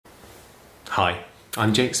Hi,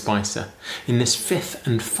 I'm Jake Spicer. In this fifth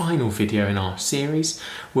and final video in our series,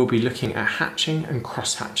 we'll be looking at hatching and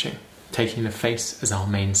cross-hatching, taking the face as our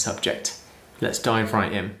main subject. Let's dive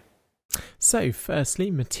right in. So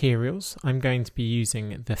firstly, materials. I'm going to be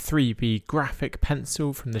using the 3B graphic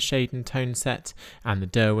pencil from the Shade and Tone set and the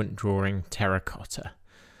Derwent Drawing Terracotta.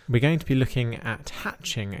 We're going to be looking at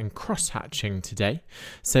hatching and cross-hatching today.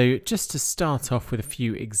 So just to start off with a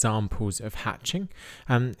few examples of hatching,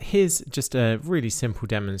 here's just a really simple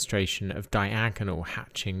demonstration of diagonal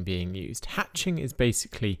hatching being used. Hatching is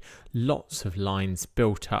basically lots of lines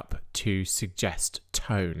built up to suggest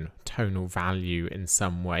tonal value in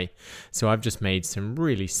some way. So I've just made some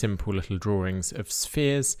really simple little drawings of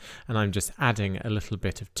spheres, and I'm just adding a little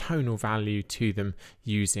bit of tonal value to them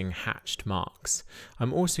using hatched marks.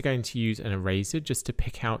 I'm also going to use an eraser just to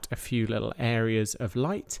pick out a few little areas of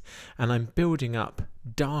light, and I'm building up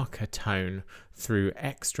darker tone through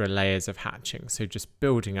extra layers of hatching, so just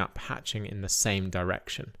building up hatching in the same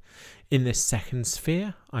direction. In this second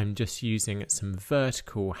sphere, I'm just using some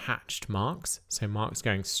vertical hatched marks, so marks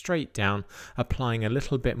going straight down, applying a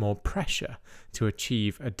little bit more pressure to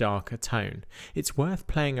achieve a darker tone. It's worth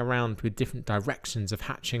playing around with different directions of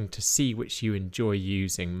hatching to see which you enjoy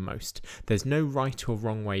using most. There's no right or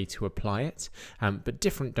wrong way to apply it, but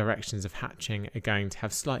different directions of hatching are going to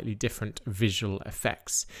have slightly different visual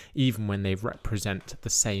effects, even when they represent the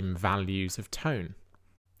same values of tone.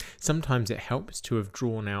 Sometimes it helps to have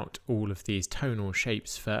drawn out all of these tonal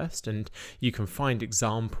shapes first, and you can find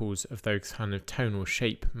examples of those kind of tonal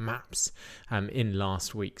shape maps in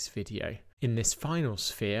last week's video. In this final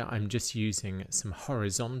sphere, I'm just using some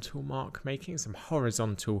horizontal mark making, some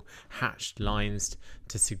horizontal hatched lines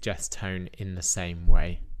to suggest tone in the same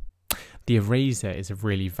way. The eraser is a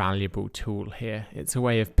really valuable tool here. It's a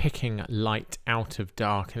way of picking light out of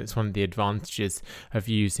dark, and it's one of the advantages of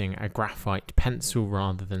using a graphite pencil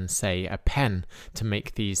rather than, say, a pen to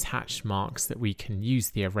make these hatched marks, that we can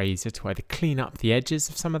use the eraser to either clean up the edges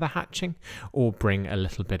of some of the hatching or bring a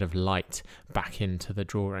little bit of light back into the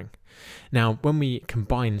drawing. Now, when we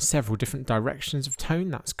combine several different directions of tone,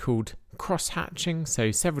 that's called cross-hatching,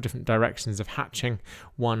 so several different directions of hatching,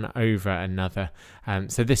 one over another.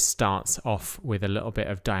 So this starts off with a little bit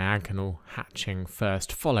of diagonal hatching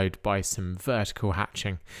first, followed by some vertical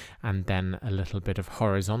hatching, and then a little bit of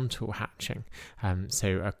horizontal hatching.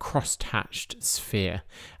 So a cross-hatched sphere.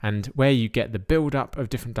 And where you get the build-up of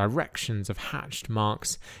different directions of hatched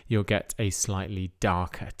marks, you'll get a slightly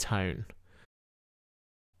darker tone.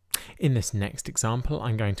 In this next example,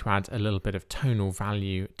 I'm going to add a little bit of tonal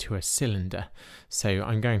value to a cylinder. So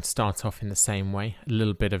I'm going to start off in the same way, a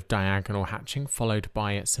little bit of diagonal hatching followed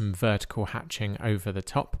by some vertical hatching over the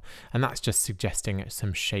top, and that's just suggesting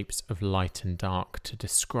some shapes of light and dark to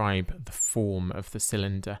describe the form of the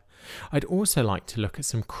cylinder. I'd also like to look at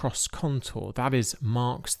some cross contour, that is,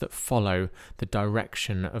 marks that follow the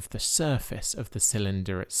direction of the surface of the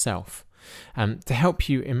cylinder itself. To help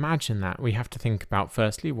you imagine that, we have to think about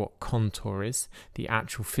firstly what contour is, the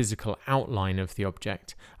actual physical outline of the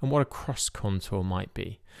object, and what a cross contour might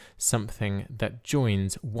be, something that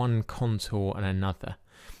joins one contour and another.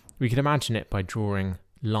 We could imagine it by drawing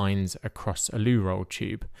lines across a loo roll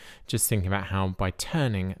tube. Just think about how by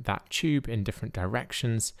turning that tube in different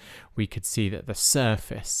directions, we could see that the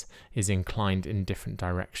surface is inclined in different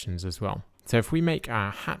directions as well. So if we make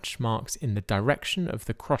our hatch marks in the direction of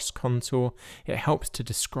the cross contour, it helps to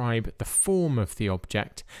describe the form of the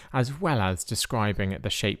object as well as describing the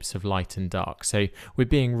shapes of light and dark. So we're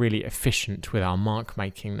being really efficient with our mark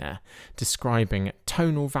making there, describing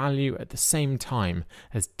tonal value at the same time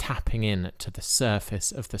as tapping in to the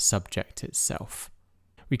surface of the subject itself.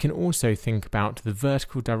 We can also think about the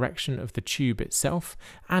vertical direction of the tube itself,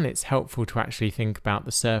 and it's helpful to actually think about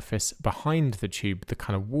the surface behind the tube, the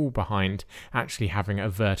kind of wall behind, actually having a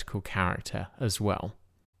vertical character as well.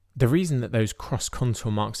 The reason that those cross contour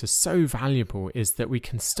marks are so valuable is that we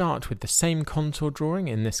can start with the same contour drawing,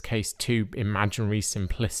 in this case two imaginary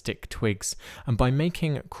simplistic twigs, and by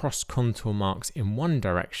making cross contour marks in one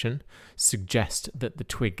direction, suggest that the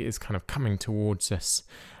twig is kind of coming towards us,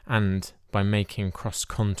 and by making cross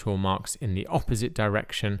contour marks in the opposite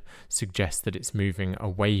direction, suggest that it's moving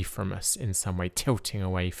away from us in some way, tilting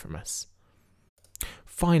away from us.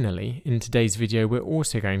 Finally, in today's video, we're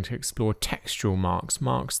also going to explore textural marks,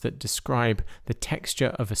 marks that describe the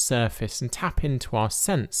texture of a surface and tap into our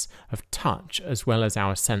sense of touch as well as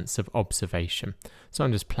our sense of observation. So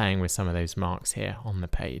I'm just playing with some of those marks here on the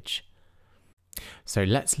page. So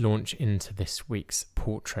let's launch into this week's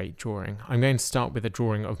portrait drawing. I'm going to start with a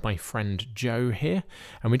drawing of my friend Joe here,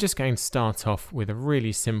 and we're just going to start off with a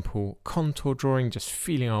really simple contour drawing, just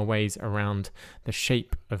feeling our ways around the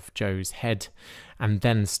shape of Joe's head, and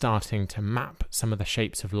then starting to map some of the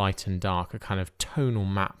shapes of light and dark, a kind of tonal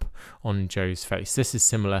map on Joe's face. This is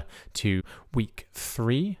similar to week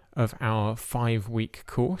 3 of our 5-week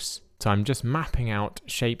course. So I'm just mapping out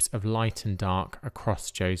shapes of light and dark across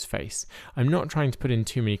Joe's face. I'm not trying to put in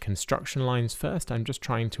too many construction lines first. I'm just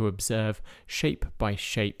trying to observe shape by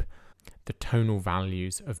shape the tonal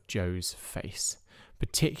values of Joe's face,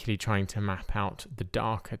 particularly trying to map out the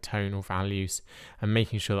darker tonal values and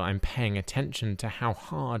making sure that I'm paying attention to how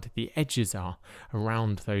hard the edges are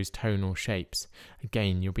around those tonal shapes.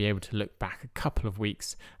 Again, you'll be able to look back a couple of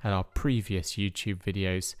weeks at our previous YouTube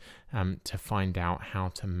videos to find out how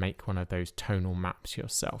to make one of those tonal maps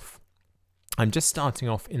yourself. I'm just starting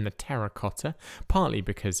off in the terracotta, partly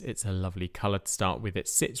because it's a lovely colour to start with. It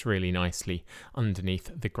sits really nicely underneath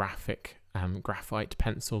the graphite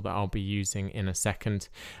pencil that I'll be using in a second,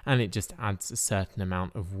 and it just adds a certain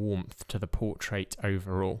amount of warmth to the portrait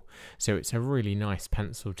overall. So it's a really nice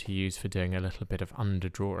pencil to use for doing a little bit of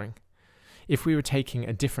underdrawing. If we were taking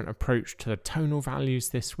a different approach to the tonal values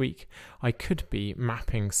this week, I could be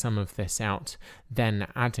mapping some of this out, then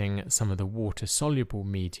adding some of the water-soluble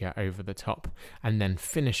media over the top, and then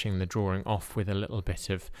finishing the drawing off with a little bit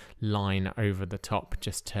of line over the top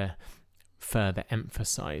just to further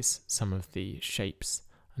emphasize some of the shapes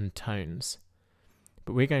and tones.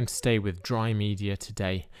 But we're going to stay with dry media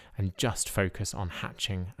today and just focus on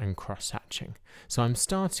hatching and cross-hatching. So I'm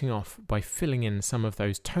starting off by filling in some of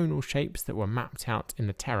those tonal shapes that were mapped out in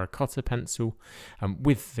the terracotta pencil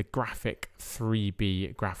with the graphic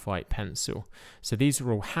 3B graphite pencil. So these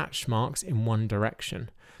are all hatch marks in one direction.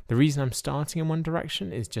 The reason I'm starting in one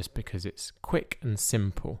direction is just because it's quick and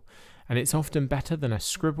simple. And it's often better than a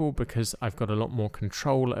scribble because I've got a lot more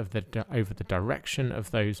control over the direction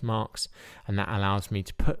of those marks, and that allows me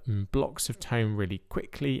to put in blocks of tone really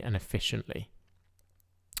quickly and efficiently.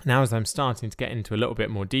 Now, as I'm starting to get into a little bit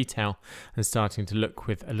more detail and starting to look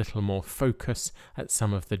with a little more focus at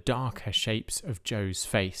some of the darker shapes of Joe's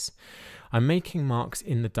face, I'm making marks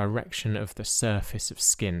in the direction of the surface of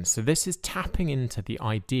skin. So this is tapping into the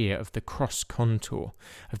idea of the cross contour,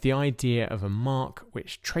 of the idea of a mark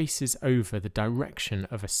which traces over the direction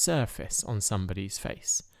of a surface on somebody's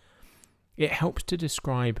face. It helps to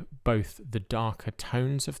describe both the darker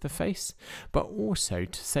tones of the face, but also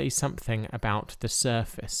to say something about the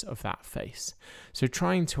surface of that face. So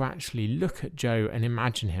trying to actually look at Joe and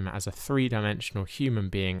imagine him as a three-dimensional human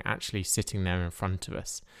being actually sitting there in front of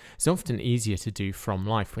us. It's often easier to do from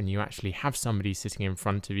life when you actually have somebody sitting in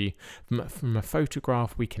front of you. From a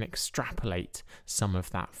photograph, we can extrapolate some of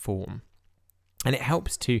that form. And it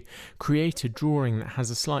helps to create a drawing that has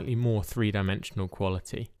a slightly more three-dimensional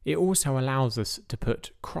quality. It also allows us to put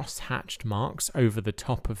cross-hatched marks over the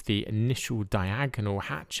top of the initial diagonal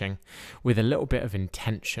hatching with a little bit of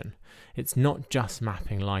intention. It's not just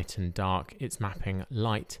mapping light and dark, it's mapping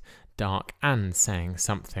light, dark, and saying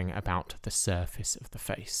something about the surface of the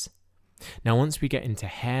face. Now, once we get into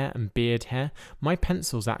hair and beard hair, my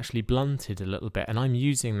pencil's actually blunted a little bit, and I'm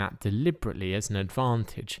using that deliberately as an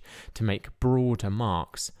advantage to make broader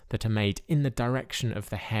marks that are made in the direction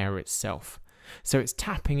of the hair itself. So it's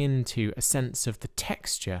tapping into a sense of the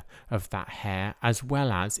texture of that hair as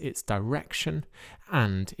well as its direction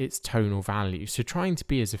and its tonal value. So trying to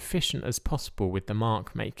be as efficient as possible with the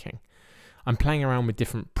mark making. I'm playing around with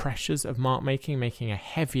different pressures of mark making, making a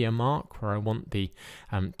heavier mark where I want the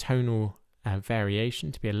tonal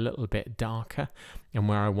variation to be a little bit darker and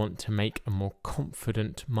where I want to make a more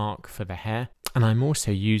confident mark for the hair. And I'm also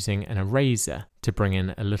using an eraser to bring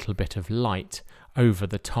in a little bit of light over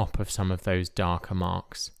the top of some of those darker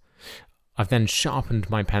marks. I've then sharpened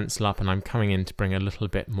my pencil up and I'm coming in to bring a little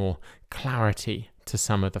bit more clarity to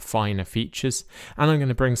some of the finer features, and I'm going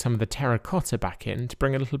to bring some of the terracotta back in to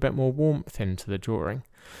bring a little bit more warmth into the drawing.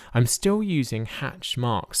 I'm still using hatched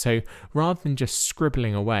marks, so rather than just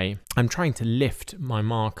scribbling away, I'm trying to lift my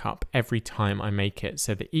mark up every time I make it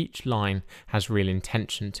so that each line has real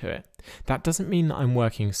intention to it. That doesn't mean that I'm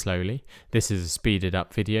working slowly. This is a speeded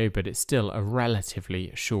up video, but it's still a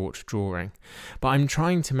relatively short drawing. But I'm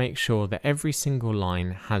trying to make sure that every single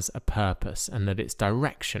line has a purpose and that its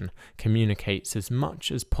direction communicates as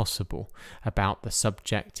much as possible about the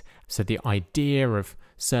subject. So the idea of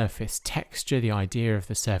surface texture, the idea of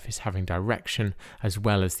the surface having direction, as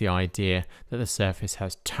well as the idea that the surface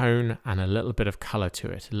has tone and a little bit of colour to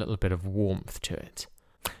it, a little bit of warmth to it.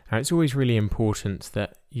 Now, it's always really important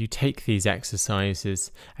that you take these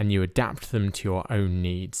exercises and you adapt them to your own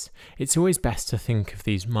needs. It's always best to think of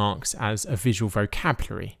these marks as a visual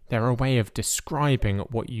vocabulary. They're a way of describing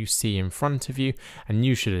what you see in front of you, and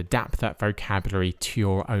you should adapt that vocabulary to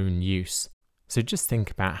your own use. So just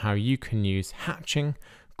think about how you can use hatching,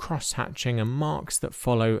 cross-hatching and marks that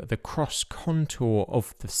follow the cross contour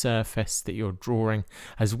of the surface that you're drawing,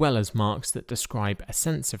 as well as marks that describe a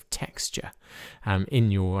sense of texture in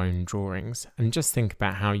your own drawings. And just think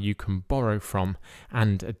about how you can borrow from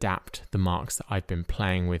and adapt the marks that I've been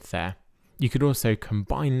playing with there. You could also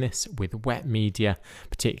combine this with wet media,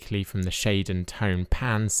 particularly from the shade and tone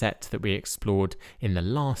pan set that we explored in the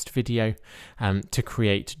last video, to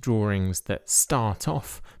create drawings that start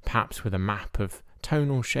off perhaps with a map of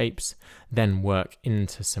tonal shapes, then work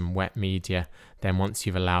into some wet media. Then once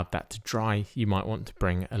you've allowed that to dry, you might want to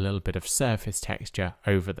bring a little bit of surface texture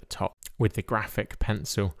over the top with the graphic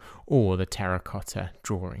pencil or the terracotta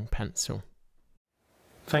drawing pencil.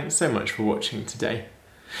 Thanks so much for watching today.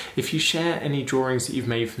 If you share any drawings that you've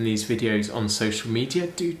made from these videos on social media,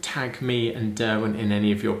 do tag me and Derwent in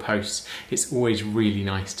any of your posts. It's always really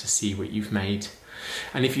nice to see what you've made.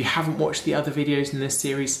 And if you haven't watched the other videos in this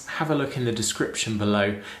series, have a look in the description below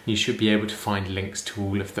and you should be able to find links to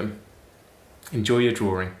all of them. Enjoy your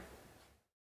drawing.